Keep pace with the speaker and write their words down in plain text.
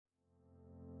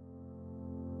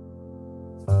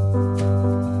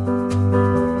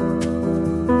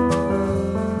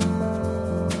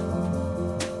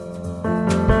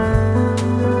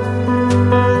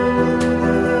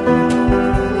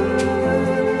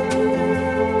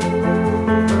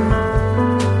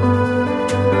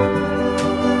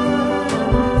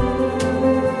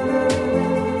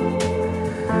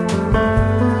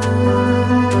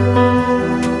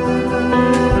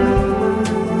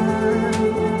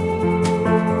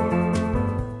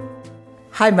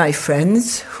Hi, my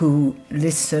friends who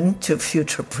listen to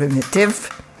Future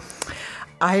Primitive.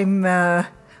 I'm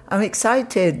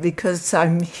excited because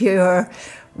I'm here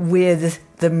with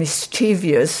the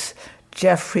mischievous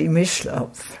Jeffrey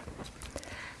Mishlove.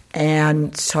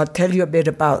 And so I'll tell you a bit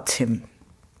about him.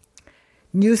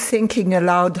 New Thinking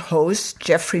Aloud host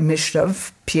Jeffrey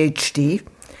Mishlove, PhD,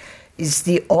 is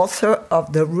the author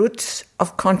of The Roots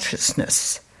of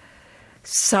Consciousness,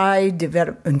 Psi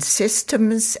Development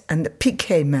Systems, and the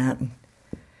PK Man.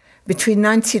 Between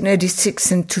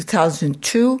 1986 and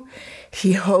 2002,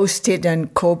 he hosted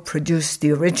and co-produced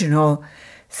the original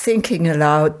Thinking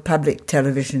Aloud public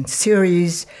television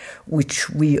series, which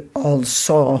we all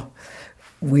saw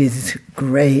with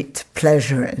great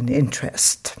pleasure and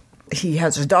interest. He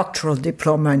has a doctoral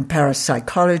diploma in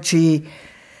parapsychology.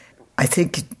 I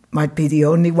think it might be the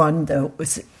only one that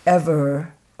was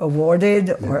ever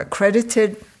awarded or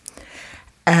accredited,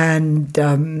 and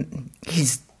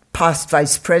he's past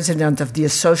vice president of the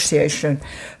Association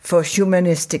for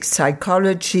Humanistic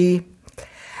Psychology,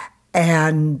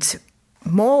 and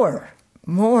more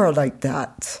like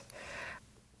that.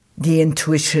 The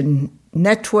Intuition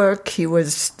Network, he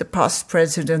was the past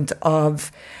president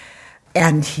of,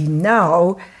 and he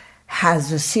now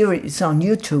has a series on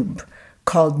YouTube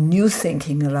called New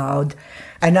Thinking Aloud,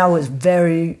 and I was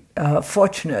very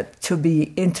fortunate to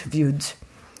be interviewed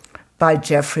by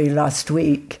Jeffrey last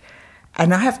week.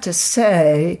 And I have to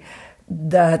say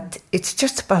that it's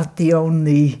just about the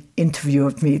only interview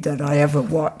of me that I ever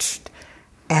watched,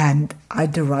 and I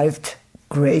derived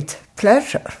great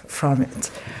pleasure from it.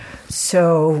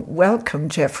 So welcome,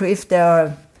 Jeffrey. If there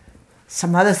are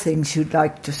some other things you'd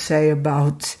like to say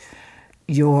about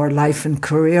your life and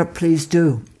career, please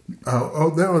do.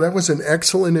 No, that was an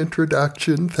excellent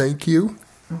introduction. Thank you.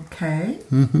 Okay.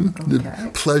 Mm-hmm.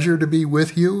 Okay. Pleasure to be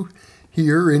with you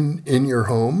here in your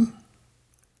home.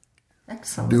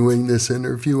 Excellent. Doing this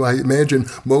interview. I imagine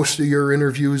most of your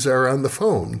interviews are on the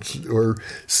phone or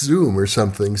Zoom or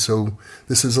something, so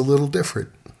this is a little different.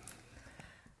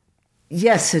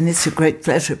 Yes, and it's a great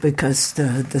pleasure because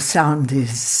the sound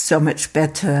is so much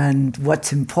better, and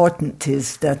what's important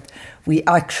is that we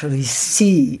actually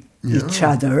see each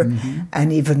other, mm-hmm.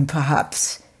 and even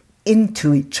perhaps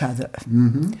into each other.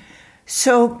 Mm-hmm.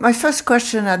 So my first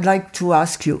question I'd like to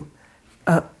ask you,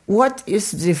 what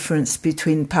is the difference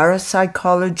between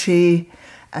parapsychology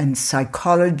and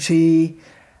psychology,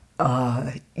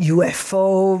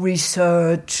 UFO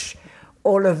research,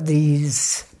 all of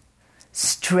these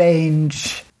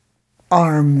strange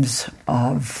arms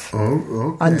of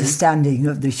understanding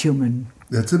of the human?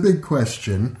 That's a big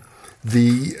question.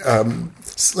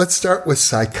 Let's start with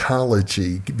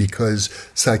psychology, because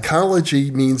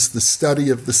psychology means the study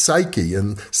of the psyche,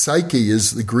 and psyche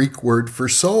is the Greek word for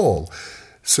soul.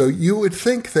 So you would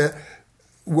think that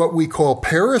what we call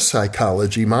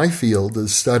parapsychology, my field, the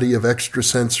study of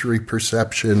extrasensory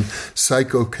perception,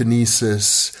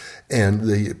 psychokinesis, and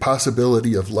the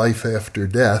possibility of life after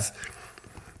death,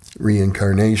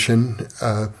 reincarnation,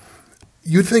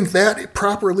 you'd think that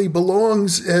properly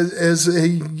belongs as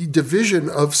a division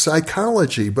of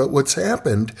psychology. But what's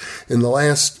happened in the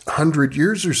last 100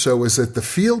 years or so is that the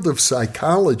field of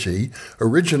psychology,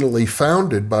 originally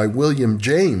founded by William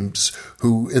James,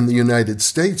 who in the United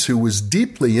States, who was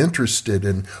deeply interested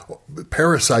in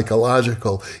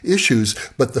parapsychological issues,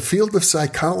 but the field of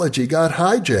psychology got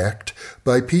hijacked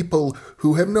by people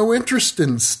who have no interest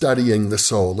in studying the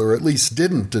soul, or at least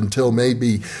didn't until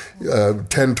maybe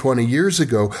 10, 20 years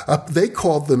ago. They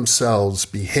called themselves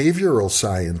behavioral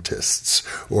scientists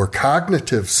or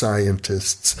cognitive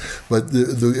scientists. But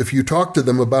if you talk to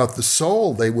them about the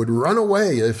soul, they would run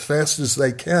away as fast as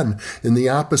they can in the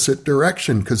opposite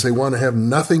direction, because they want to have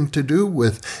nothing to do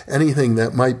with anything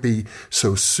that might be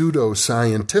so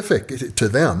pseudo-scientific to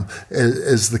them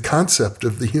as the concept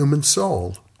of the human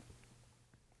soul.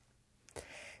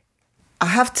 I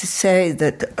have to say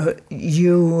that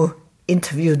you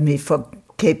interviewed me for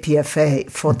KPFA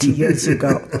 40 years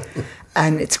ago,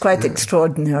 and it's quite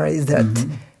extraordinary that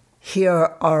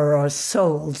here are our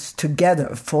souls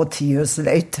together 40 years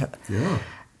later. Yeah.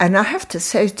 And I have to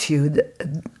say to you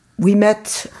that we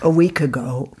met a week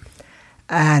ago,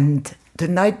 and the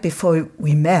night before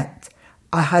we met,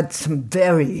 I had some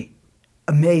very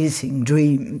amazing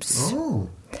dreams. Oh.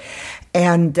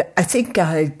 And I think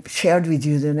I shared with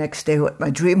you the next day what my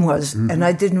dream was, and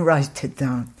I didn't write it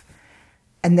down.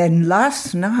 And then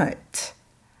last night,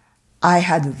 I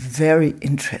had a very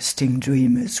interesting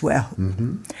dream as well.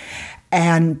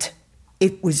 And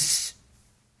it was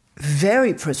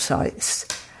very precise.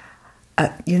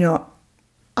 I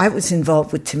was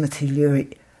involved with Timothy Leary,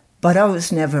 but I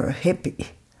was never a hippie.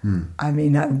 I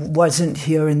mean, I wasn't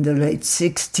here in the late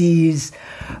 60s.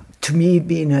 To me,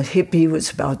 being a hippie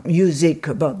was about music,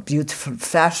 about beautiful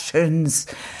fashions.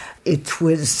 It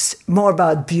was more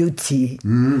about beauty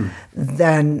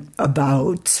than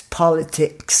about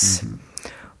politics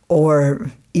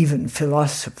or even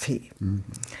philosophy.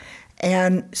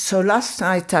 And so last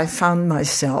night I found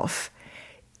myself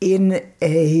in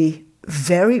a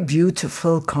very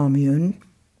beautiful commune.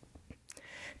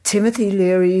 Timothy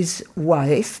Leary's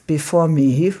wife before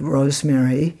me,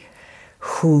 Rosemary,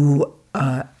 who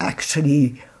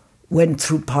actually went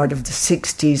through part of the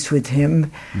 60s with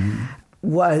him,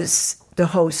 was the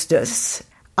hostess.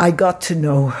 I got to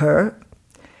know her.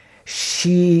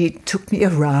 She took me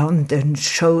around and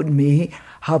showed me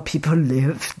how people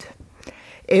lived.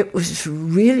 It was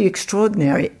really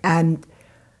extraordinary. And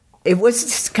it was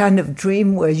this kind of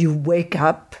dream where you wake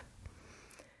up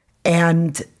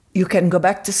and you can go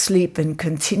back to sleep and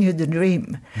continue the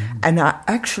dream. And I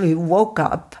actually woke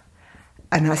up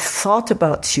and I thought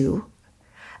about you.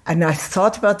 And I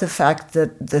thought about the fact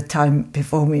that the time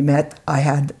before we met, I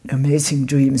had amazing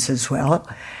dreams as well.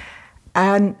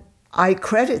 And I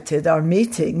credited our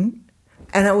meeting,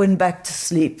 and I went back to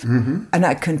sleep. And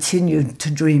I continued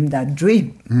to dream that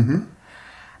dream.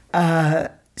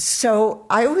 So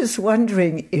I was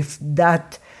wondering if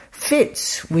that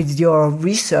fits with your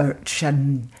research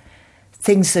and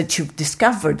things that you've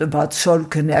discovered about soul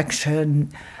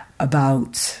connection,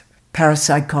 about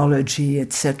parapsychology,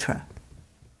 etc.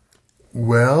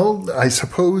 Well, I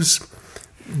suppose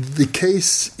the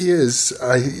case is,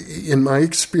 in my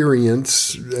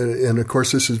experience, and of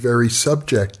course this is very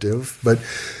subjective, but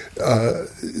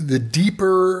the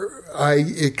deeper I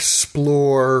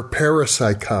explore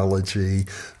parapsychology,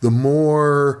 the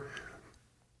more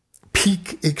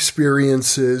peak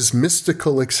experiences,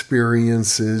 mystical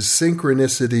experiences,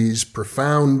 synchronicities,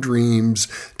 profound dreams,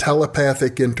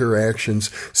 telepathic interactions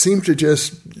seem to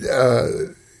just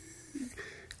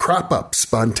crop up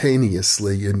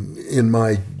spontaneously in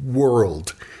my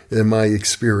world, in my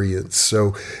experience.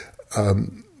 So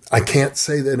I can't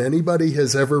say that anybody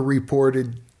has ever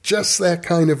reported just that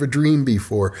kind of a dream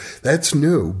before. That's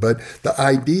new. But the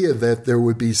idea that there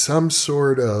would be some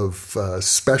sort of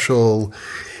special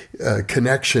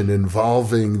connection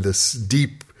involving this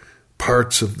deep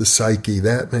parts of the psyche,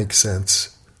 that makes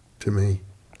sense to me.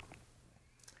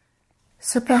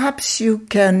 So perhaps you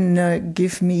can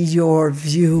give me your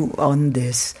view on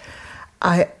this.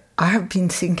 I have been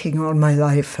thinking all my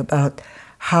life about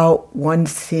how one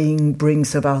thing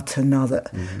brings about another,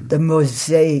 the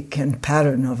mosaic and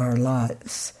pattern of our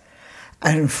lives.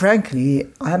 And frankly,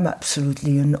 I'm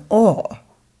absolutely in awe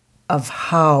of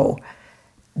how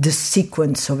the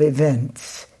sequence of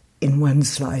events in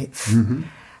one's life.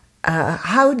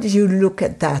 How do you look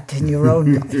at that in your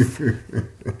own life?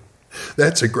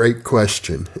 That's a great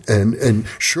question. And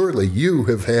surely you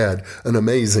have had an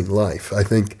amazing life. I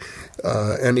think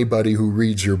anybody who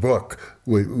reads your book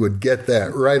would get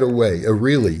that right away, a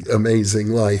really amazing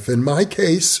life. In my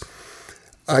case,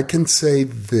 I can say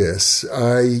this.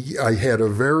 I had a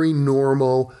very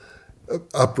normal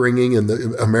upbringing in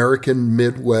the American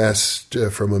Midwest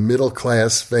from a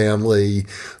middle-class family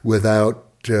without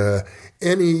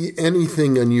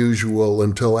anything unusual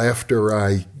until after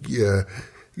I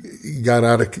got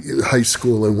out of high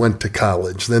school and went to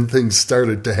college. Then things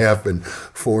started to happen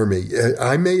for me.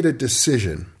 I made a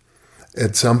decision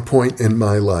at some point in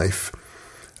my life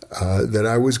that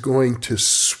I was going to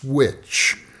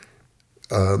switch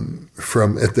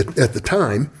from at the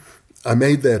time I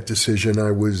made that decision.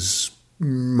 I was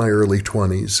in my early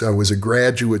 20s. I was a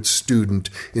graduate student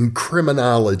in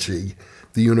criminology,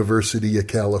 the University of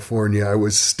California. I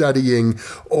was studying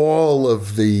all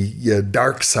of the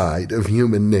dark side of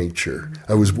human nature.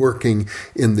 I was working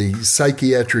in the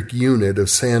psychiatric unit of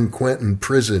San Quentin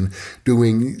prison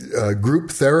doing group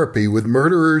therapy with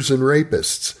murderers and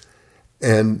rapists.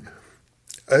 And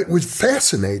it was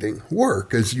fascinating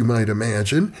work, as you might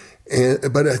imagine.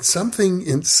 But something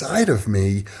inside of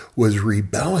me was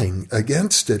rebelling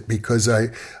against it because I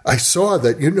saw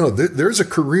that, there's a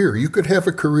career. You could have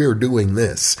a career doing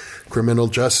this. Criminal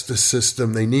justice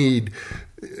system, they need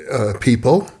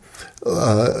people.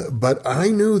 But I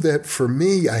knew that for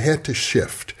me, I had to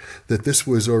shift, that this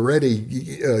was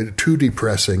already too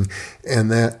depressing,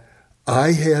 and that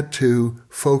I had to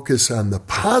focus on the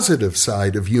positive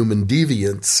side of human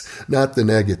deviance, not the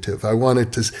negative. I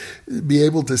wanted to be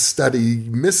able to study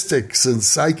mystics and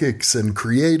psychics and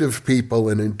creative people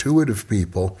and intuitive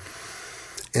people.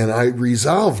 And I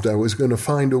resolved I was going to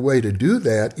find a way to do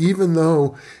that, even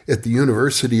though at the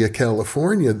University of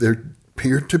California there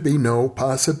appeared to be no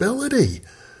possibility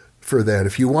for that.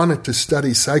 If you wanted to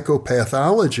study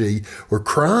psychopathology or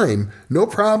crime, no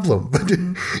problem. But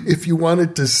if you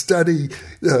wanted to study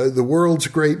the world's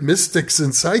great mystics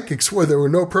and psychics, well, there were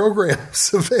no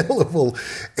programs available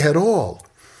at all.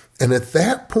 And at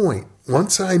that point,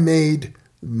 once I made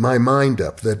my mind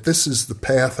up that this is the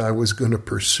path I was going to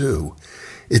pursue,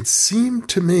 it seemed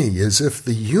to me as if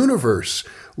the universe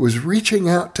was reaching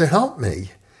out to help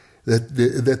me.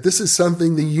 That this is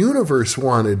something the universe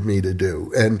wanted me to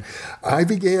do. And I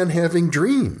began having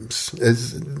dreams,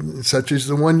 such as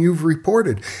the one you've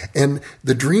reported. And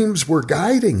the dreams were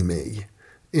guiding me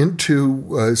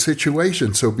into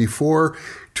situations. So before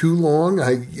too long,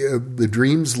 the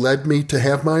dreams led me to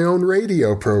have my own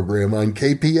radio program on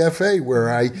KPFA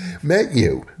where I met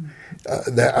you.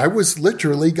 That I was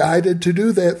literally guided to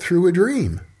do that through a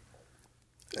dream.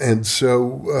 And so,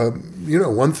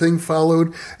 one thing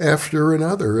followed after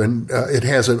another, and it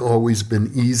hasn't always been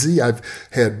easy. I've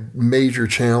had major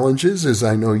challenges, as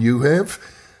I know you have,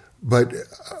 but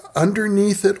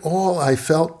underneath it all, I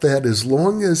felt that as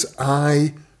long as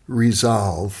I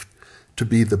resolved to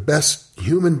be the best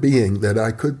human being that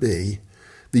I could be,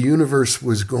 the universe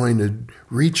was going to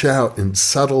reach out in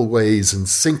subtle ways and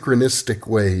synchronistic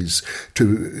ways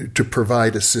to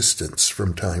provide assistance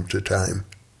from time to time.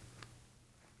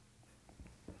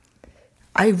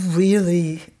 I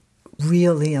really,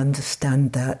 really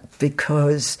understand that,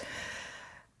 because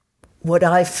what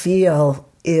I feel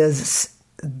is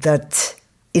that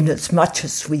in as much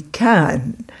as we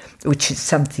can, which is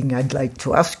something I'd like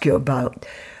to ask you about,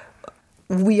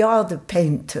 we are the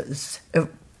painters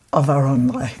of our own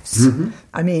lives. Mm-hmm.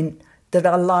 I mean, that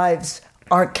our lives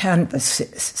are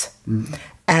canvases, mm-hmm.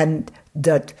 and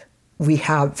that we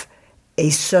have a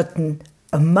certain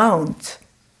amount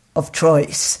of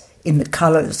choice in the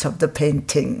colors of the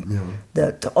painting,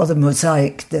 or the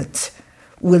mosaic that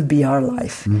will be our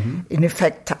life. Mm-hmm. In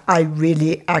effect, I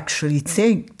really actually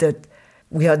think that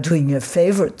we are doing a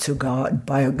favor to God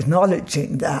by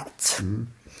acknowledging that. Mm-hmm.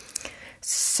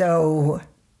 So,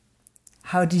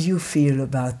 how do you feel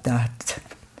about that?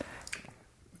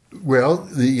 Well,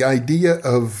 the idea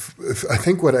of, I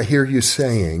think what I hear you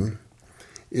saying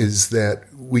is that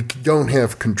we don't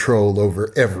have control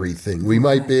over everything. We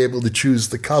might be able to choose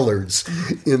the colors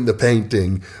in the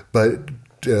painting, but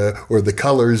or the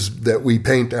colors that we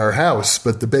paint our house,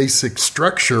 but the basic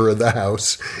structure of the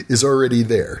house is already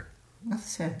there.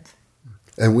 That's it.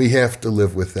 And we have to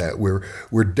live with that.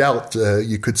 We're dealt,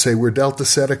 you could say we're dealt a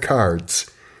set of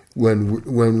cards when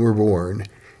we're born.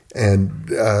 And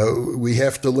we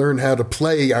have to learn how to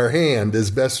play our hand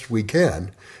as best we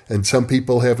can. And some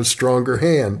people have a stronger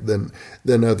hand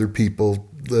than other people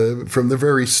from the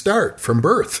very start, from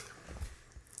birth.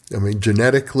 I mean,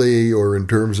 genetically or in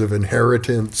terms of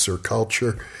inheritance or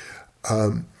culture.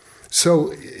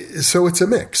 So it's a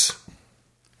mix.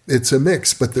 It's a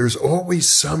mix, but there's always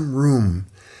some room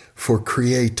for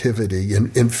creativity.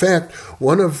 And in fact,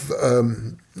 one of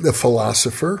the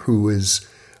philosopher who is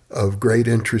of great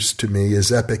interest to me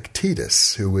is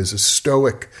Epictetus, who was a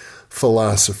Stoic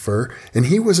philosopher, and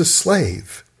he was a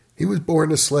slave. He was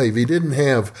born a slave. He didn't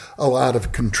have a lot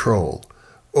of control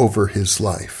over his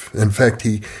life. In fact,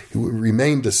 he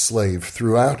remained a slave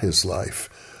throughout his life.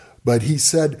 But he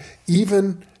said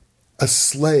even a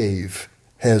slave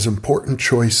has important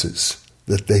choices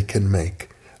that they can make.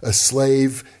 A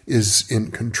slave is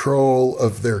in control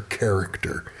of their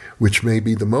character, which may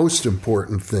be the most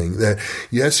important thing. That,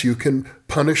 yes, you can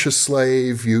punish a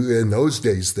slave. In those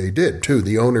days, they did, too.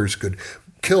 The owners could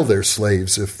kill their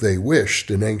slaves if they wished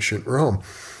in ancient Rome.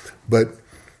 But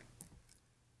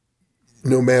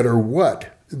no matter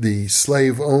what the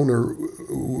slave owner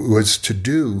was to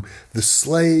do, the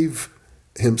slave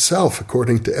himself,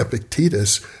 according to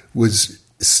Epictetus, was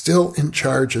still in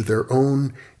charge of their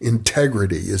own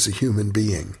integrity as a human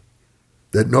being.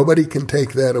 That nobody can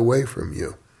take that away from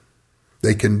you.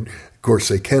 They can, of course,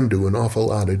 they can do an awful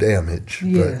lot of damage.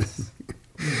 Yes. But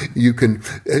you can,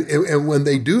 and when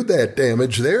they do that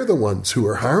damage, they're the ones who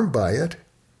are harmed by it.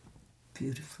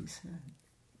 Beautifully said.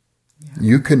 Yeah.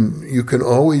 You can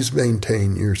always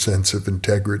maintain your sense of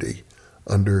integrity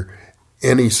under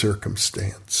any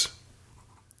circumstance.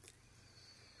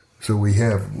 So we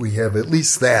have at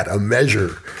least that, a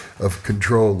measure of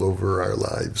control over our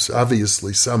lives.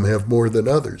 Obviously, some have more than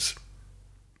others.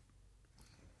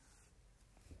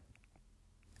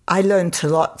 I learned a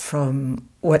lot from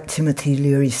what Timothy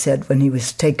Leary said when he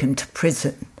was taken to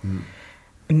prison.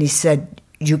 And he said,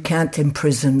 you can't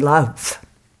imprison love.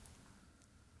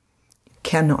 You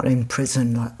cannot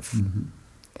imprison love.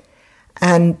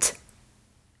 And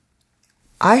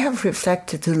I have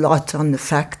reflected a lot on the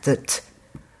fact that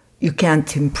you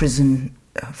can't imprison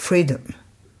freedom.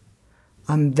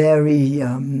 I'm very...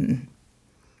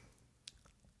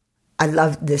 I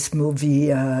loved this movie,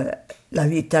 La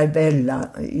Vita è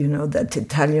Bella, that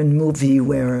Italian movie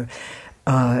where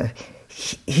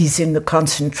he's in the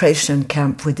concentration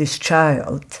camp with his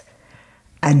child,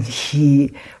 and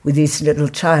with his little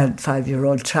child,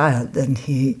 5-year-old child, and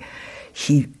he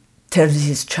tells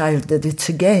his child that it's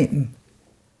a game.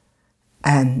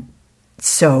 And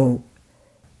so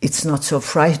it's not so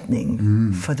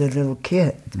frightening for the little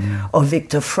kid. Or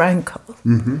Viktor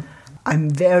Frankl.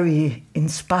 I'm very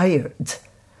inspired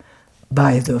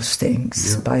by those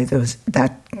things, by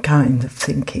that kind of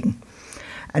thinking.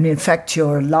 And in fact,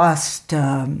 your last,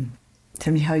 tell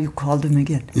me how you called them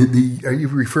again. Are you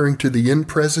referring to the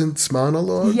in-presence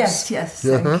monologues? Yes,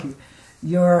 thank you.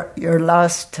 Your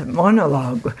last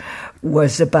monologue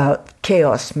was about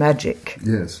chaos magic.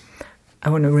 Yes.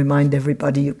 I want to remind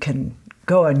everybody you can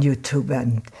go on YouTube,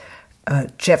 and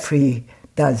Jeffrey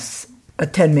does a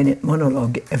 10-minute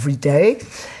monologue every day,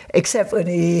 except when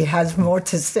he has more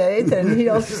to say, then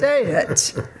he'll say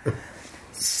it.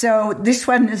 So this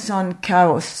one is on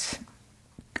chaos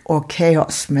or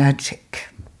chaos magic.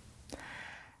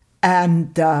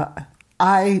 And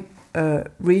I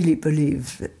really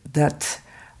believe that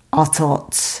our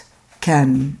thoughts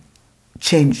can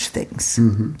change things.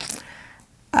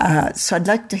 So I'd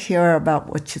like to hear about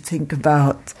what you think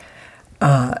about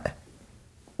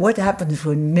what happens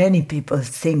when many people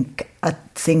think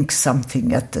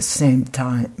something at the same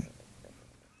time.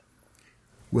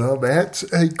 Well, that's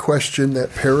a question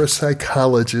that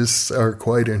parapsychologists are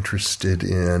quite interested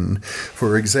in.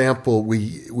 For example, we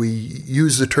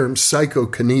use the term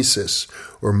psychokinesis,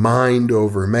 or mind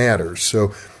over matter.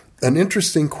 So an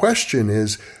interesting question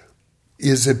is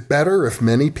it better if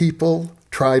many people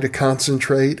try to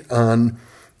concentrate on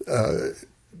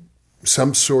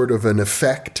some sort of an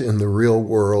effect in the real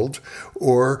world,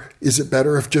 or is it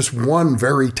better if just one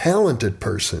very talented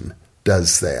person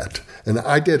does that? And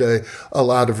I did a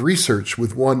lot of research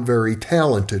with one very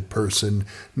talented person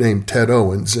named Ted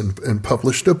Owens and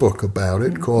published a book about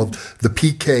it called The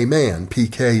PK Man.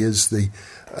 PK is the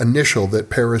initial that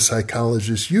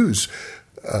parapsychologists use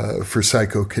for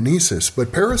psychokinesis.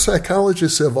 But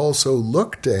parapsychologists have also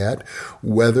looked at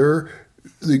whether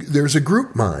there's a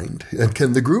group mind, and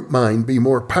can the group mind be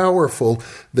more powerful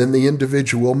than the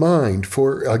individual mind?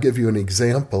 I'll give you an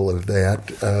example of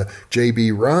that.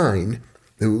 J.B. Rhine,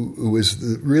 who was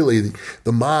really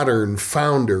the modern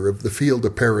founder of the field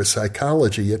of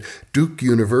parapsychology at Duke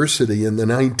University in the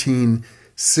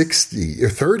 1960s or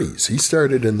 30s. He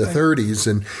started in the 30s,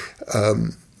 and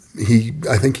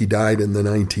I think he died in the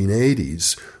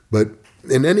 1980s. But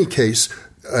in any case,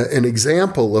 an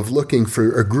example of looking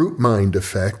for a group mind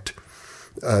effect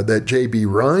that J.B.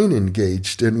 Rhine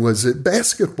engaged in was at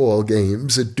basketball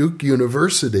games at Duke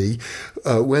University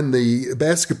when the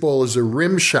basketball is a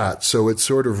rim shot, so it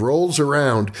sort of rolls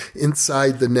around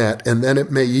inside the net, and then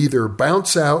it may either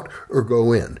bounce out or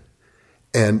go in.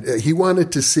 And he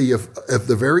wanted to see if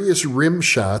the various rim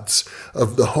shots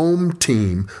of the home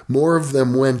team, more of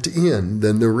them went in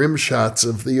than the rim shots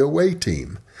of the away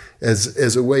team,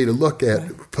 as a way to look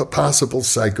at possible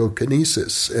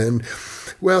psychokinesis. And,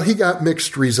 well, he got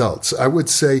mixed results. I would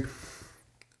say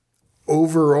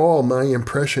overall my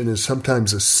impression is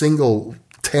sometimes a single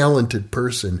talented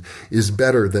person is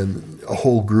better than a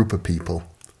whole group of people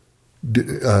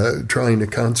trying to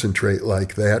concentrate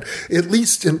like that, at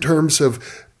least in terms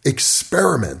of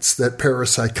experiments that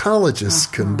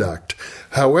parapsychologists conduct.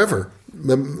 However,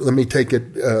 let me take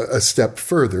it a step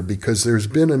further, because there's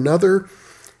been another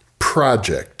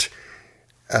project.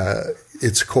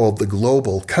 It's called the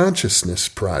Global Consciousness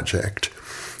Project,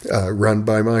 run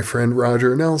by my friend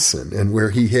Roger Nelson, and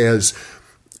where he has,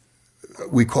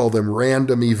 we call them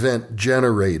random event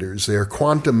generators. They are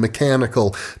quantum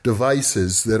mechanical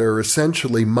devices that are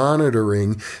essentially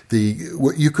monitoring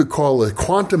what you could call a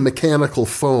quantum mechanical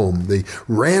foam, the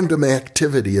random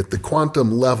activity at the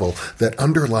quantum level that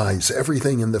underlies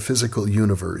everything in the physical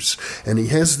universe. And he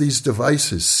has these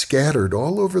devices scattered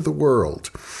all over the world.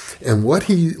 And what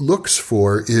he looks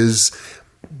for is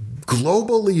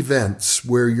global events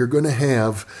where you're going to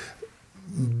have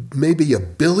maybe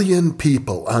 1 billion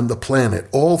people on the planet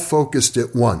all focused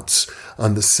at once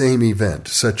on the same event,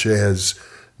 such as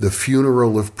the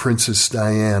funeral of Princess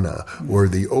Diana or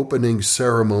the opening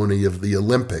ceremony of the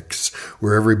Olympics,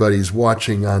 where everybody's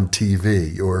watching on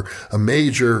TV, or a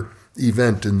major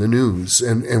event in the news.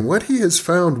 And what he has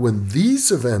found, when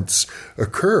these events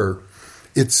occur,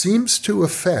 it seems to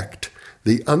affect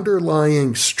the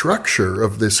underlying structure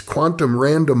of this quantum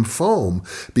random foam,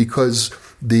 because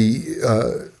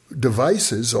the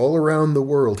devices all around the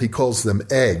world, he calls them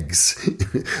eggs,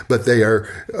 but they are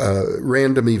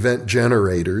random event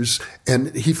generators,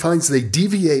 and he finds they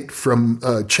deviate from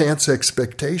chance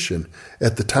expectation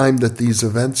at the time that these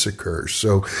events occur.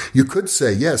 So you could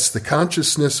say, yes, the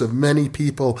consciousness of many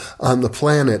people on the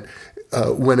planet,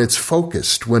 when it's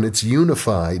focused, when it's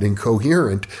unified and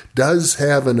coherent, does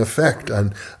have an effect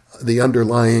on the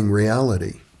underlying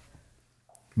reality.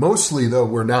 Mostly, though,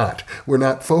 we're not. We're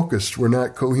not focused. We're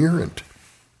not coherent.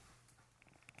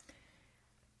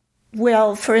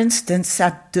 Well, for instance,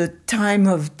 at the time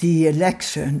of the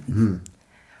election,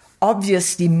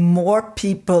 obviously more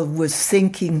people were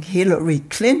thinking Hillary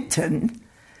Clinton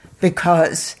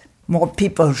because more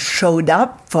people showed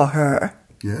up for her.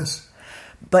 Yes.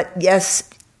 But yes,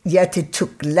 yet it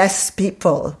took less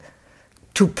people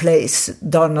to place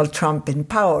Donald Trump in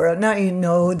power. And now, you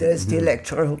know, there's the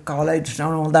Electoral College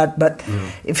and all that, but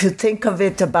if you think of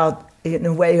it in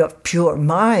a way of pure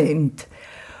mind,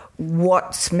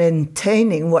 what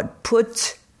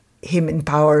puts him in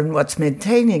power and what's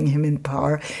maintaining him in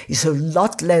power is a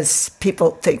lot less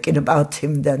people thinking about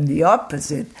him than the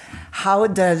opposite. How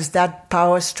does that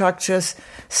power structure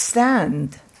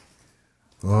stand?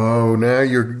 Oh, now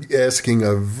you're asking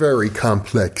a very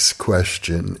complex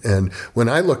question. And when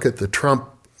I look at the Trump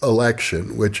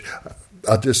election, which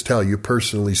I'll just tell you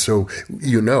personally, so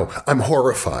you know, I'm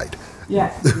horrified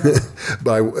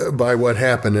by what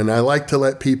happened. And I like to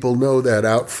let people know that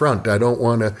out front. I don't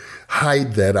want to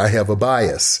hide that I have a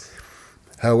bias.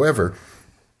 However,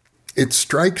 it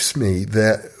strikes me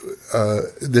that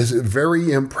this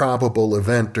very improbable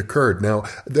event occurred. Now,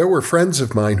 there were friends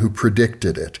of mine who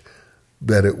predicted it,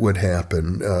 that it would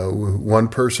happen. One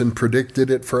person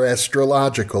predicted it for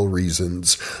astrological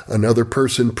reasons. Another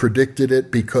person predicted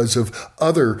it because of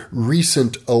other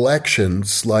recent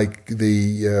elections, like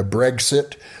the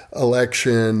Brexit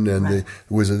election, and there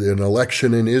was an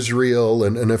election in Israel,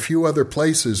 and a few other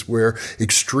places where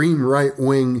extreme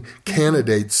right-wing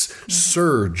candidates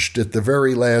surged at the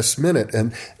very last minute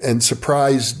and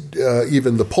surprised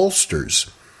even the pollsters.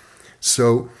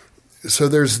 So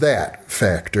there's that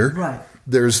factor. Right.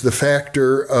 There's the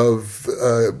factor of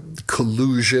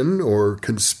collusion or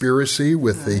conspiracy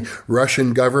with the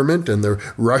Russian government and the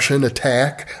Russian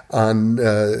attack on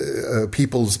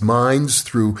people's minds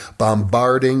through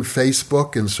bombarding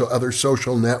Facebook and so other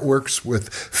social networks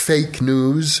with fake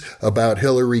news about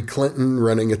Hillary Clinton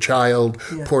running a child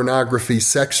pornography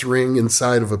sex ring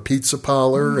inside of a pizza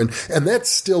parlor, and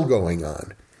that's still going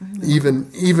on,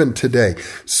 even today.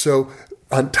 So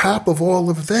on top of all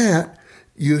of that,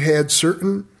 you had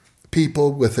certain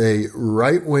people with a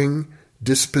right-wing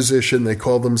disposition, they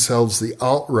call themselves the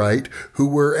alt-right, who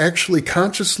were actually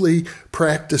consciously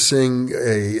practicing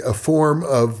a form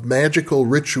of magical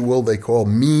ritual they call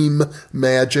meme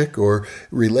magic, or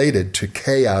related to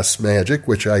chaos magic,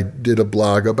 which I did a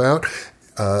blog about.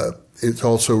 It's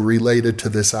also related to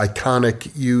this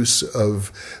iconic use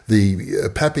of the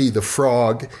Pepe the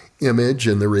Frog image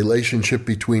and the relationship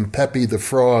between Pepe the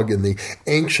Frog and the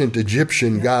ancient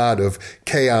Egyptian god of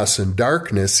chaos and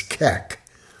darkness, Kek.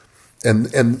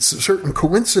 And certain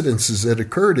coincidences that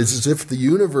occurred is as if the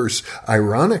universe,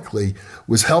 ironically,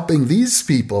 was helping these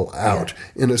people out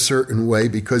in a certain way,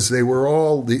 because they were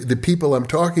all, the people I'm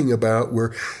talking about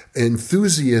were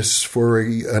enthusiasts for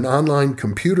an online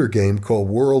computer game called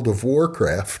World of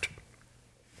Warcraft.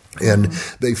 And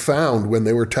they found when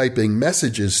they were typing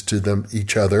messages to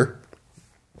each other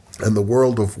in the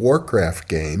World of Warcraft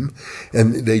game,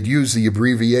 and they'd use the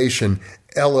abbreviation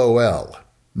LOL,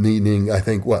 meaning, I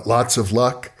think, lots of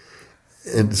luck,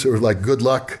 and sort of like good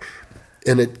luck.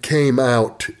 And it came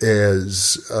out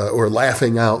as, or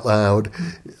laughing out loud.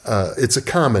 It's a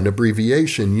common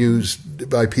abbreviation used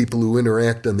by people who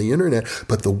interact on the internet.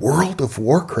 But the World of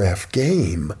Warcraft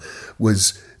game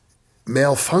was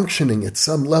malfunctioning at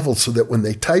some level, so that when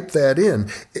they typed that in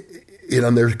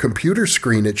on their computer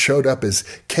screen, it showed up as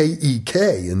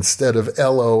K-E-K instead of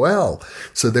L-O-L.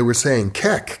 So they were saying,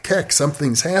 Kek,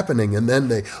 something's happening. And then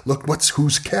they look,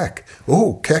 who's Kek?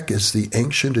 Oh, Kek is the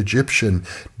ancient Egyptian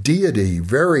deity,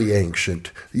 very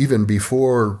ancient, even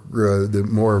before the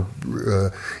more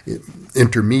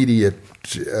intermediate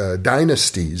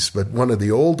dynasties, but one of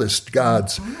the oldest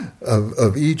gods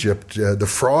of Egypt, the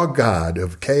frog god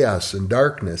of chaos and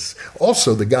darkness,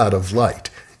 also the god of light.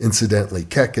 Incidentally,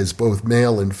 Kek is both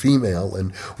male and female,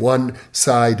 and one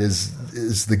side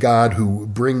is the god who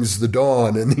brings the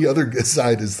dawn, and the other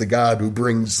side is the god who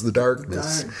brings the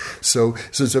darkness. So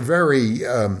it's a very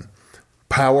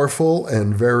powerful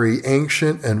and very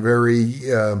ancient and very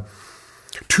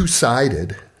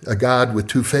two-sided, a god with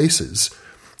two faces.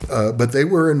 But they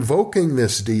were invoking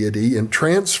this deity and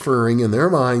transferring in their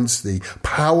minds the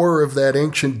power of that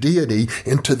ancient deity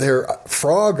into their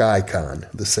frog icon,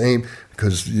 the same,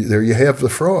 because there you have the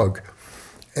frog.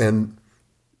 And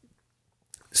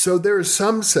so there is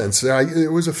some sense.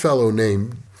 There was a fellow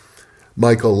named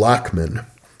Michael Lachman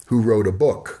who wrote a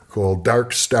book called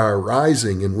Dark Star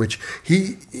Rising, in which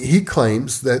he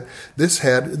claims that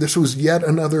this was yet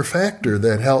another factor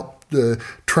that helped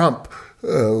Trump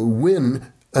win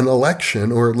an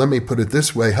election, or let me put it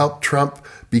this way, helped Trump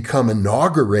become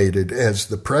inaugurated as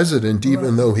the president,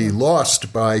 even though he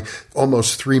lost by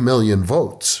almost 3 million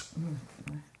votes.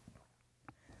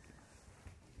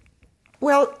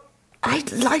 Well,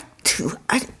 I'd like to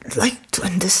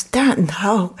understand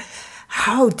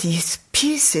how these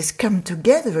pieces come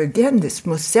together again, this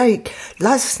mosaic.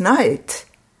 Last night,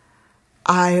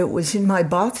 I was in my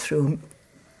bathroom,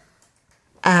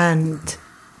 and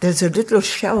there's a little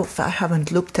shelf I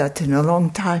haven't looked at in a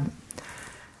long time.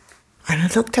 And I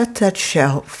looked at that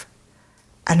shelf,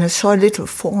 and I saw a little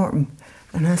form,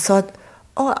 and I thought,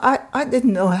 I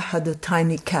didn't know I had a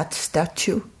tiny cat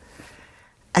statue.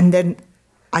 And then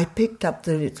I picked up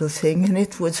the little thing, and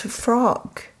it was a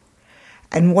frog.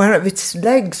 And one of its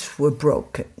legs were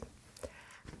broken.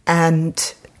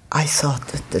 And I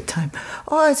thought at the time,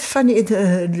 it's funny,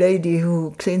 the lady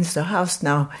who cleans the house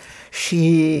now,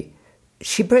 she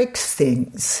breaks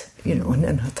things, and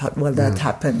then I thought, well, that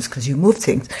happens because you move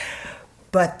things.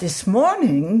 But this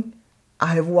morning,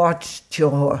 I watched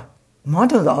your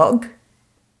monologue,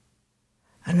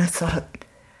 and I thought,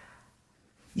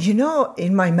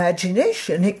 in my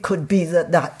imagination, it could be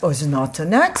that was not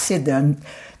an accident,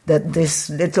 that this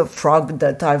little frog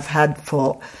that I've had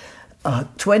for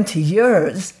 20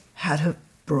 years had a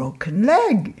broken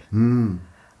leg. And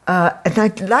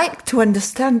I'd like to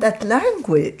understand that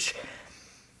language.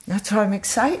 That's why I'm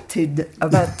excited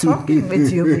about talking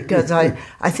with you, because I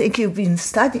think you've been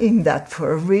studying that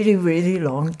for a really, really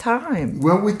long time.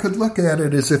 Well, we could look at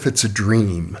it as if it's a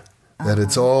dream, that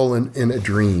it's all in a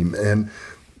dream. And,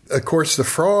 of course, the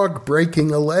frog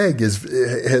breaking a leg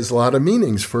has a lot of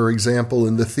meanings. For example,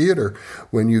 in the theater,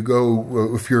 when you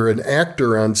go, if you're an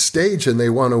actor on stage and they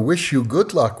want to wish you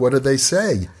good luck, what do they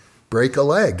say? Break a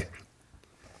leg.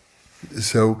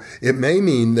 So it may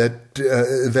mean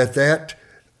that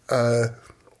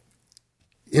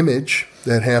image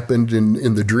that happened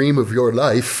in the dream of your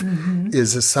life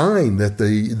is a sign that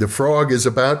the frog is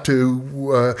about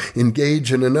to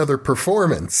engage in another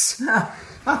performance.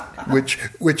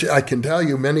 Which I can tell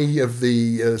you, many of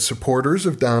the supporters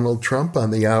of Donald Trump on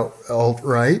the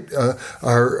alt-right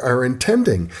are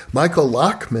intending. Michael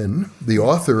Lachman, the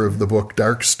author of the book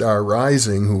Dark Star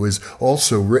Rising, who has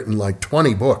also written like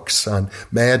 20 books on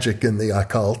magic and the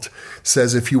occult,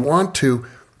 says if you want to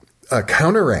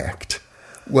counteract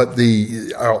what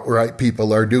the alt-right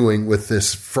people are doing with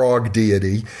this frog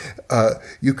deity,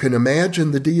 you can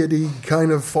imagine the deity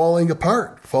kind of falling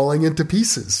apart, falling into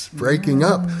pieces, breaking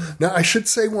up. Now, I should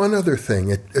say one other thing.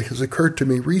 It has occurred to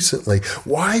me recently.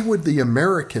 Why would the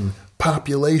American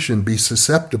population be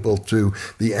susceptible to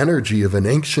the energy of an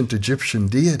ancient Egyptian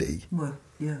deity? Well,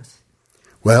 yes.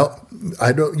 Well,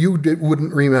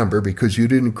 wouldn't remember because you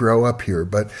didn't grow up here,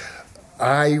 but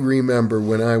I remember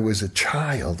when I was a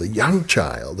young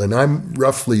child, and I'm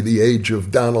roughly the age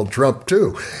of Donald Trump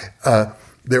too,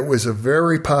 there was a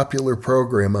very popular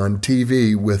program on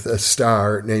TV with a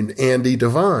star named Andy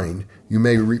Devine. You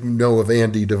may know of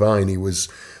Andy Devine. He was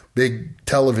a big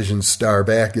television star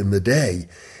back in the day,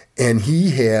 and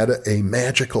he had a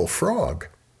magical frog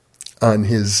on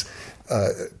his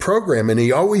program, and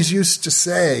he always used to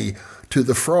say to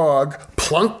the frog,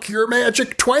 "Plunk your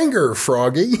magic twanger,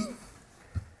 froggy."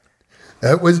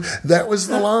 That was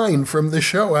the line from the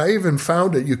show. I even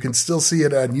found it. You can still see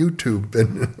it on YouTube.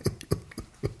 And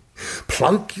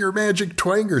plunk your magic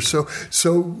twanger.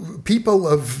 So people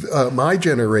of my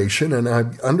generation, and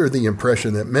I'm under the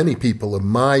impression that many people of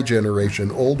my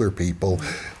generation, older people,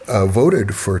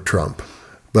 voted for Trump,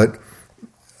 but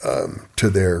to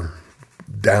their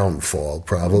downfall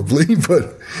probably,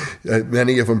 but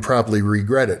many of them probably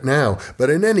regret it now. But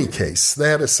in any case,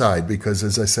 that aside, because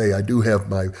as I say, I do have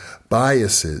my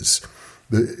biases,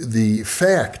 the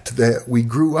fact that we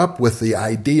grew up with the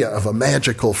idea of a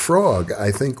magical frog, I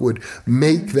think, would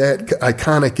make that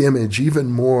iconic image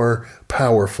even more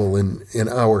powerful in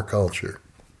our culture.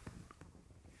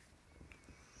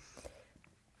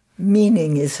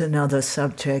 Meaning is another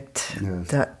subject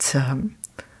that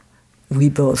we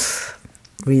both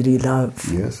really love.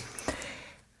 Yes.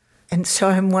 And so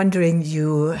I'm wondering,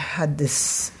 you had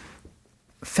this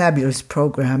fabulous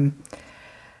program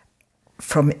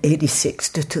from 86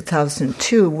 to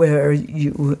 2002 where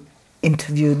you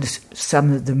interviewed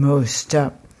some of the most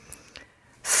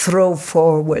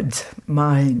throw-forward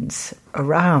minds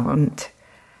around.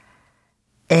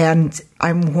 And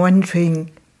I'm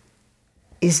wondering,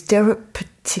 is there a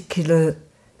particular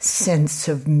sense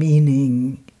of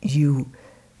meaning you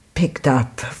picked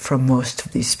up from most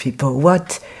of these people?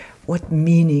 What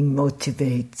meaning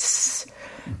motivates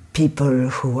people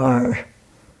who are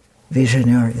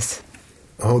visionaries?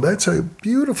 Oh, that's a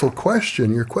beautiful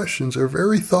question. Your questions are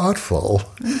very thoughtful.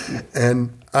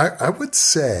 And I would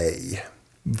say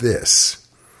this,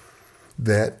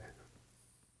 that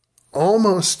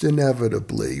almost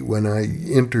inevitably when I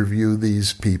interview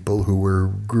these people who were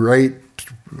great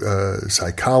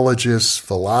psychologists,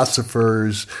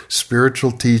 philosophers,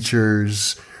 spiritual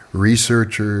teachers,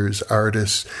 researchers,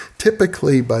 artists,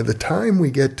 typically by the time we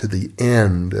get to the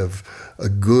end of a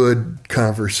good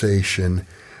conversation,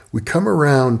 we come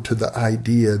around to the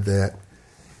idea that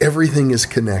everything is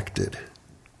connected,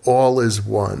 all is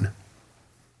one.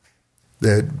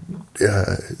 That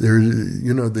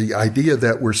the idea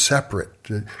that we're separate,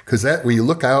 because that when you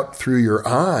look out through your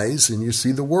eyes and you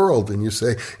see the world and you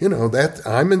say, that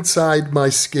I'm inside my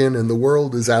skin and the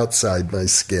world is outside my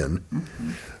skin,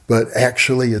 but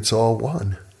actually it's all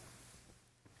one.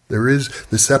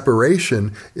 The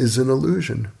separation is an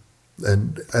illusion.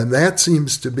 And that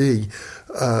seems to be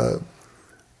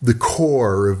the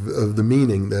core of the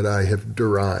meaning that I have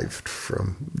derived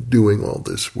from doing all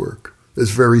this work.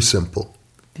 It's very simple.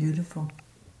 Beautiful.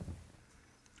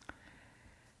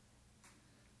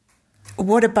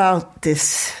 What about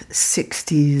this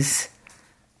 60s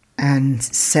and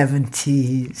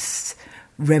 70s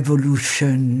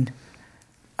revolution,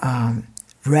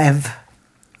 revolution?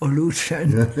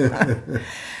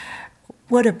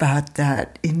 What about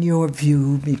that in your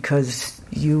view, because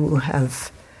you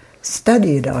have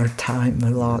studied our time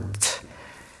a lot?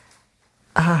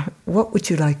 What would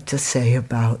you like to say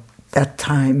about that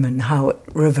time and how it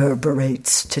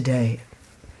reverberates today?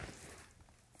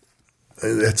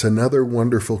 That's another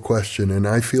wonderful question, and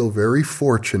I feel very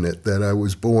fortunate that I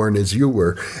was born, as you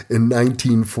were, in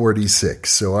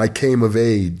 1946. So I came of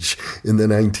age in the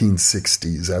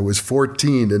 1960s. I was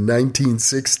 14 in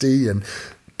 1960, and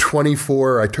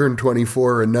I turned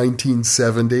 24 in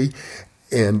 1970,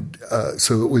 and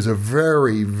so it was a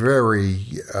very, very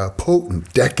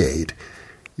potent decade.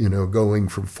 Going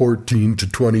from 14 to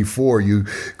 24, you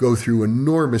go through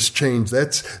enormous change.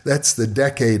 That's the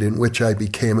decade in which I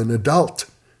became an adult,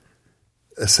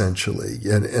 essentially,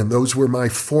 and those were my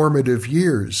formative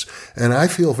years. And I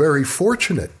feel very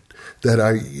fortunate that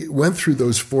I went through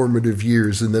those formative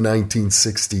years in the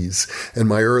 1960s and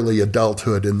my early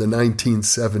adulthood in the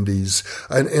 1970s.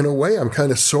 And in a way, I'm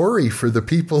kind of sorry for the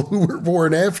people who were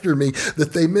born after me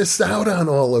that they missed out on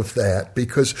all of that,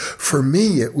 because for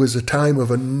me, it was a time of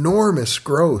enormous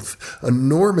growth,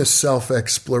 enormous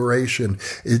self-exploration.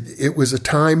 It was a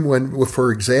time when,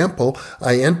 for example,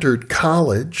 I entered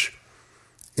college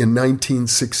in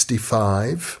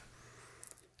 1965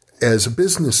 as a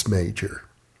business major.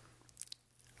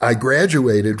 I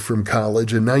graduated from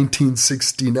college in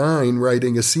 1969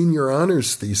 writing a senior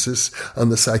honors thesis on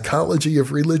the psychology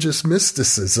of religious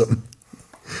mysticism.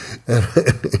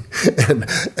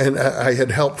 And I had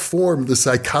helped form the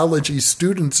Psychology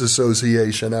Students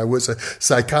Association. I was a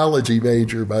psychology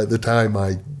major by the time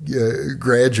I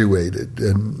graduated.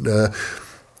 And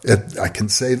I can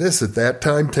say this, at that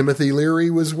time, Timothy Leary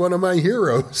was one of my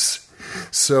heroes.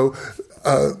 So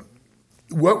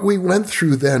what we went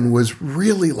through then was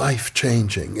really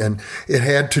life-changing, and it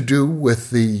had to do with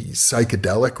the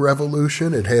psychedelic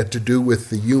revolution. It had to do with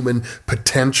the human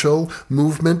potential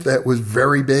movement that was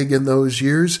very big in those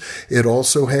years. It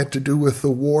also had to do with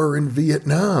the war in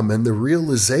Vietnam and the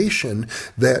realization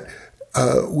that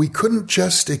we couldn't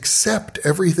just accept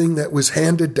everything that was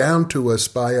handed down to us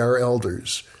by our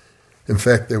elders. In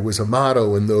fact, there was a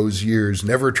motto in those years,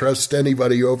 never trust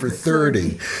anybody over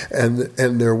 30.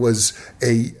 And there was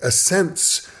a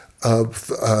sense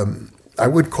of I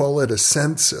would call it a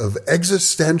sense of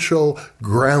existential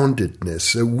groundedness.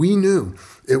 So we knew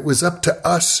it was up to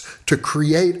us to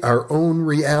create our own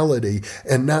reality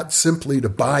and not simply to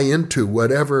buy into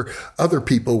whatever other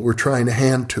people were trying to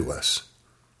hand to us.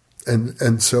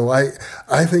 And so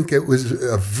I think it was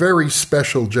a very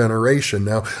special generation.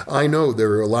 Now, I know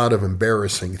there are a lot of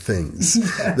embarrassing things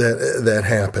that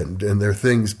happened, and there are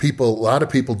things a lot of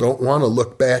people don't want to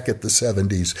look back at the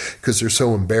 70s because they're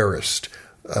so embarrassed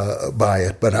by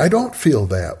it. But I don't feel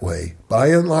that way. By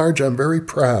and large, I'm very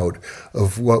proud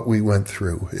of what we went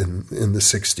through in the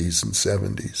 60s and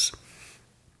 70s.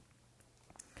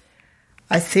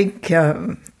 I think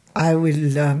I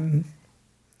will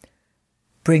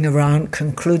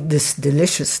conclude this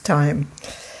delicious time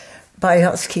by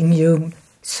asking you,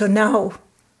 so now,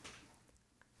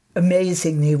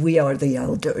 amazingly, we are the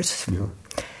elders. Yeah.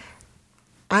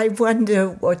 I wonder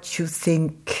what you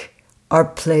think our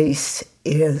place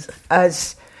is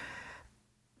as,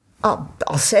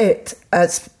 I'll say it,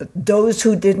 as those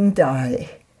who didn't die,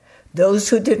 those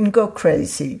who didn't go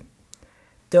crazy,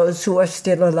 those who are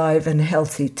still alive and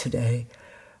healthy today.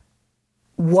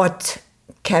 What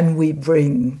can we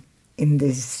bring in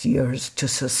these years to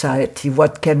society?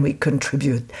 What can we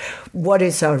contribute? What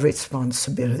is our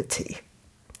responsibility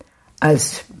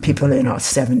as people in our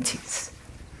 70s?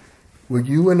 Well,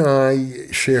 you and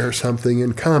I share something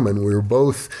in common. We're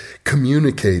both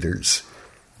communicators.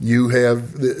 You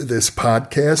have this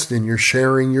podcast and you're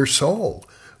sharing your soul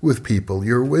with people,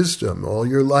 your wisdom, all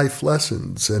your life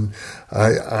lessons. And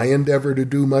I endeavor to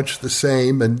do much the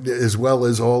same, and as well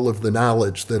as all of the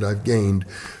knowledge that I've gained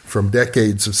from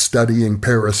decades of studying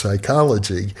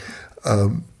parapsychology.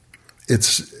 I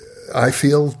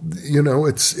feel,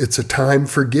 it's a time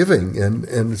for giving,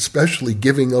 and especially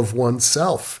giving of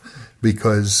oneself,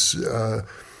 because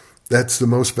that's the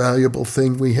most valuable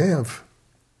thing we have.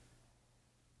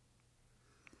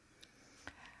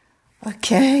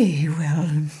 Okay, well,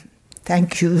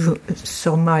 thank you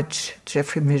so much,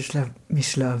 Jeffrey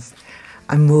Mishlove.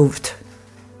 I'm moved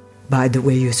by the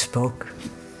way you spoke.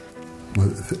 Well,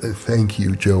 thank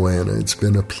you, Joanna. It's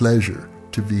been a pleasure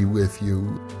to be with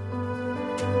you.